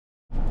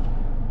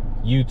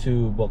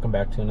YouTube, welcome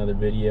back to another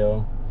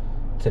video.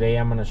 Today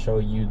I'm going to show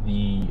you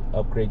the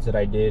upgrades that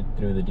I did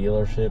through the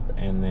dealership,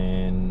 and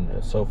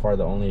then so far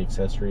the only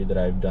accessory that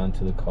I've done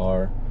to the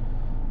car.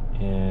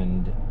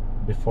 And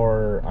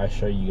before I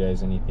show you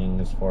guys anything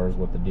as far as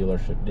what the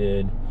dealership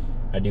did,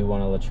 I do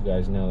want to let you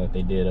guys know that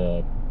they did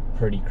a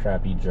pretty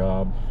crappy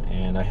job,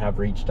 and I have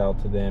reached out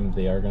to them.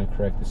 They are going to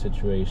correct the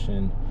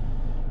situation.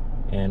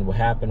 And what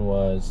happened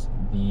was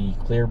the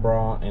clear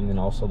bra and then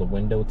also the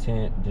window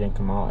tint didn't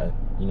come out,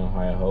 how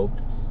I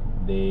hoped.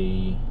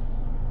 They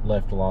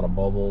left a lot of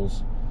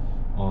bubbles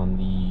on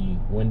the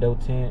window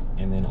tint,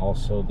 and then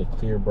also the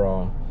clear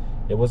bra,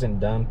 it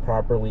wasn't done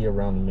properly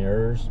around the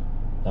mirrors.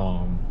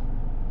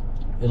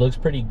 It looks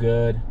pretty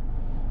good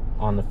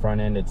on the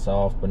front end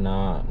itself, but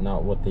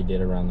not what they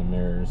did around the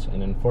mirrors.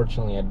 And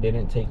unfortunately I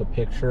didn't take a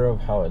picture of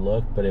how it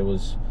looked, but it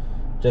was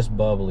just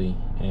bubbly,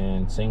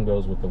 and same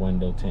goes with the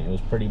window tint. It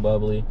was pretty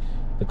bubbly.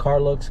 The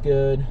car looks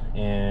good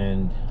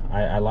and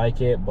I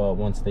like it, but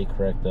once they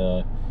correct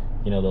the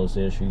those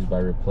issues by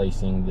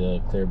replacing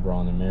the clear bra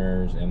on the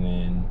mirrors and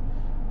then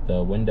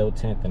the window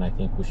tint, then I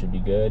think we should be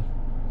good.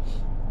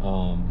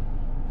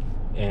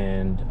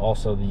 And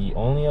also the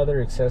only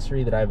other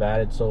accessory that I've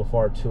added so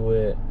far to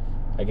it,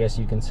 I guess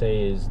you can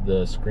say, is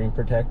the screen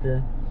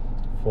protector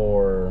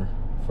for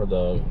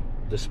the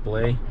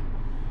display.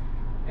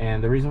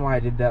 And the reason why I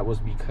did that was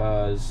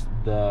because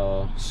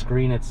the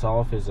screen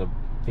itself is a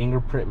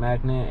fingerprint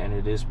magnet and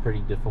it is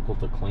pretty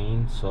difficult to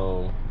clean.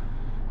 So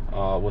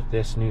with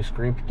this new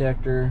screen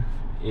protector,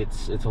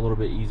 it's a little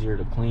bit easier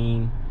to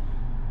clean.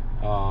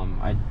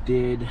 I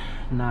did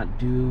not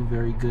do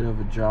very good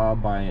of a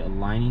job by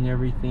aligning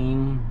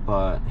everything,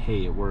 but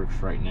hey, it works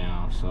right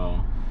now,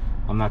 so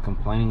I'm not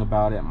complaining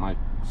about it. My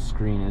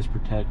screen is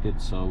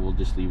protected, so we'll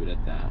just leave it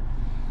at that.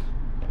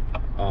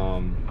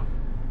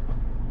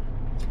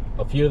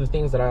 A few of the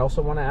things that I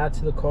also want to add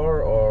to the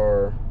car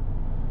are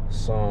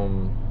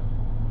some,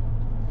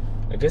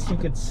 I guess you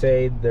could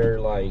say they're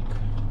like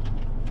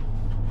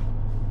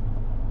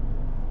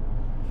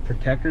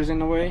protectors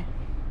in a way.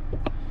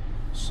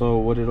 So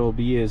what it'll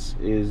be is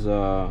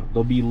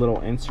there'll be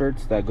little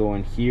inserts that go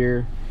in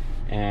here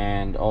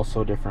and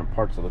also different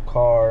parts of the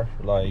car,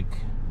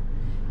 like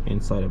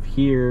inside of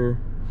here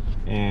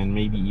and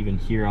maybe even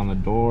here on the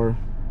door.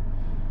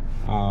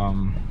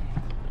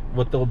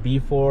 What they'll be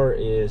for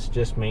is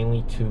just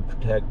mainly to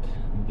protect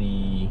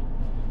the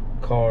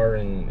car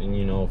and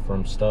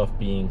from stuff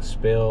being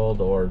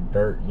spilled or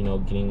dirt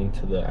getting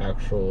into the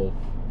actual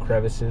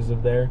crevices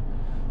of there.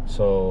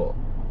 So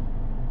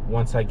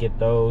once I get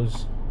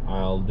those,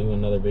 I'll do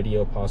another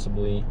video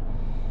possibly,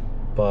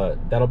 but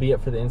that'll be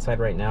it for the inside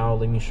right now.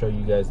 Let me show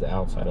you guys the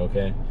outside,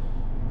 okay?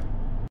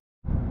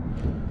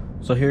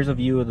 So here's a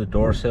view of the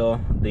door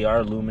sill. They are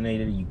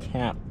illuminated. You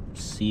can't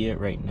see it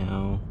right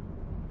now,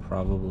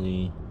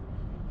 probably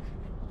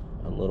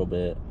a little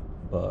bit,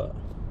 but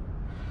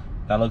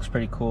that looks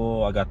pretty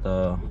cool. I got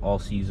the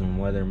all-season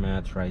weather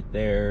mats right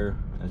there.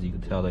 As you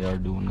can tell, they are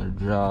doing their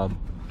job.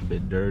 A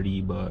bit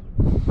dirty, but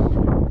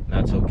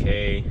that's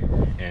okay.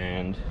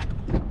 And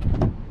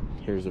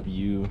here's a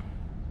view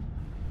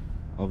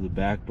of the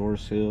back door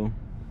sill.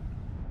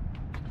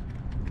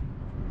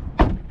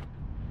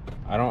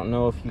 I don't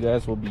know if you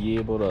guys will be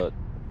able to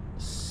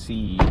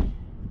see,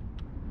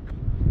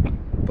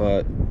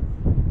 but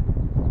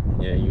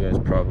yeah, you guys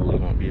probably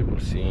won't be able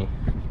to see.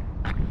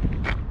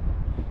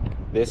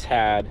 This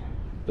had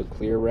the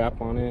clear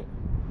wrap on it,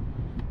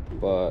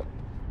 but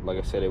like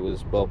I said, it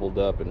was bubbled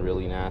up and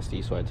really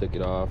nasty, so I took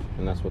it off,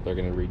 and that's what they're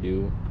gonna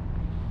redo.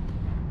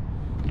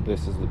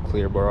 This is the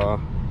clear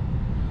bra.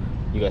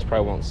 You guys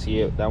probably won't see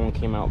it. That one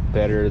came out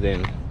better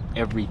than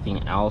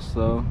everything else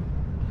though.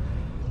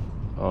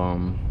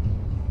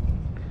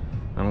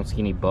 I don't see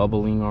any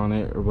bubbling on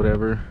it or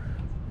whatever.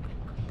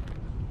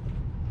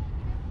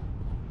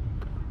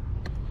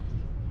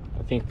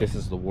 I think this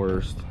is the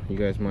worst. You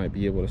guys might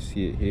be able to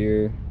see it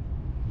here,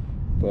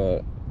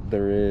 but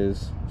there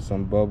is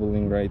some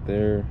bubbling right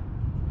there.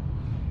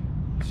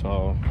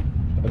 So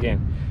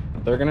again,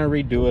 they're gonna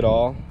redo it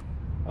all,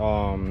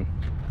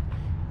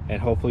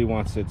 and hopefully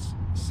once it's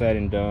said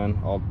and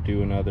done, I'll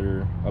do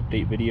another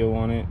update video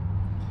on it.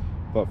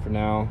 But for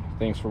now,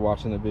 thanks for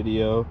watching the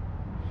video.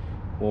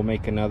 We'll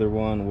make another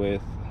one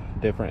with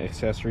different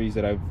accessories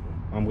that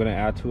I'm gonna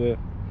add to it,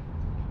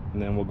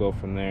 and then we'll go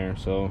from there.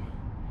 So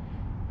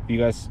if you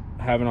guys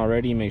haven't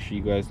already, make sure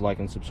you guys like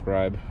and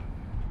subscribe.